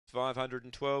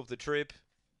512 the trip.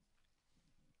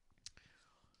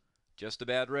 Just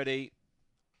about ready.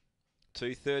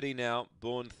 2:30 now.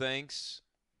 Born Thanks.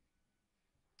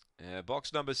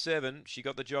 Box number 7. She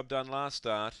got the job done last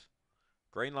start.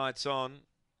 Green light's on.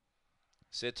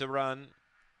 Set to run.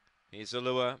 Here's the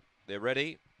lure. They're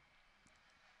ready.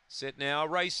 Set now,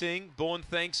 racing. Born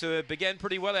Thanks began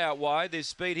pretty well out wide. There's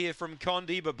speed here from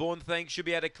Condi, but Born Thanks should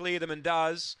be able to clear them and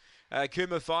does.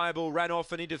 Kuma Fireball ran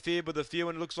off and interfered with a few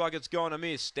and looks like it's gone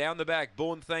amiss. Down the back,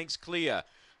 Born Thanks clear.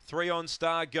 3 on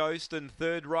Star Ghost and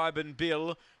 3rd Ryban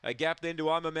Bill. A gap then to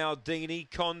Ima Maldini,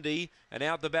 Condi, and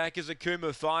out the back is a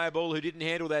Kuma Fireball who didn't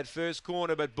handle that first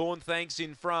corner, but Born Thanks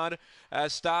in front.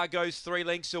 Star Ghost 3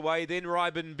 lengths away, then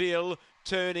Ryban Bill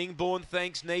turning. Born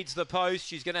Thanks needs the post.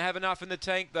 She's going to have enough in the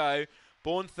tank though.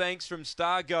 Born Thanks from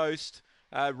Star Ghost,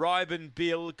 Ryban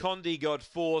Bill, Condi got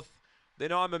 4th.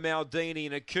 Then Ima Maldini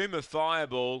and a Kuma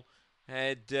Fireball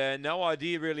had no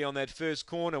idea really on that first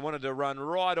corner, wanted to run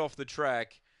right off the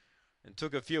track and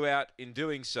took a few out in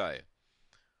doing so.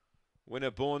 Winner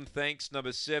Born Thanks,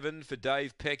 number 7 for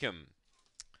Dave Peckham.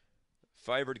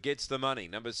 Favourite gets the money.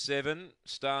 Number 7,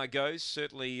 Star Ghost,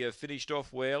 certainly finished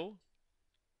off well.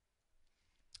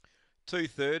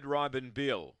 2/3, Ryban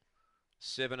Bill.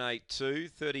 7-8-2,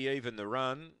 30 even the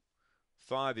run.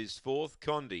 5 is 4th,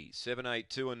 Condi.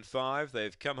 7-8-2 and 5.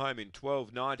 They've come home in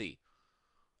 12.90.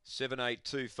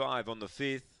 7-8-2-5 on the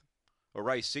 5th, or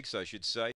race 6 I should say.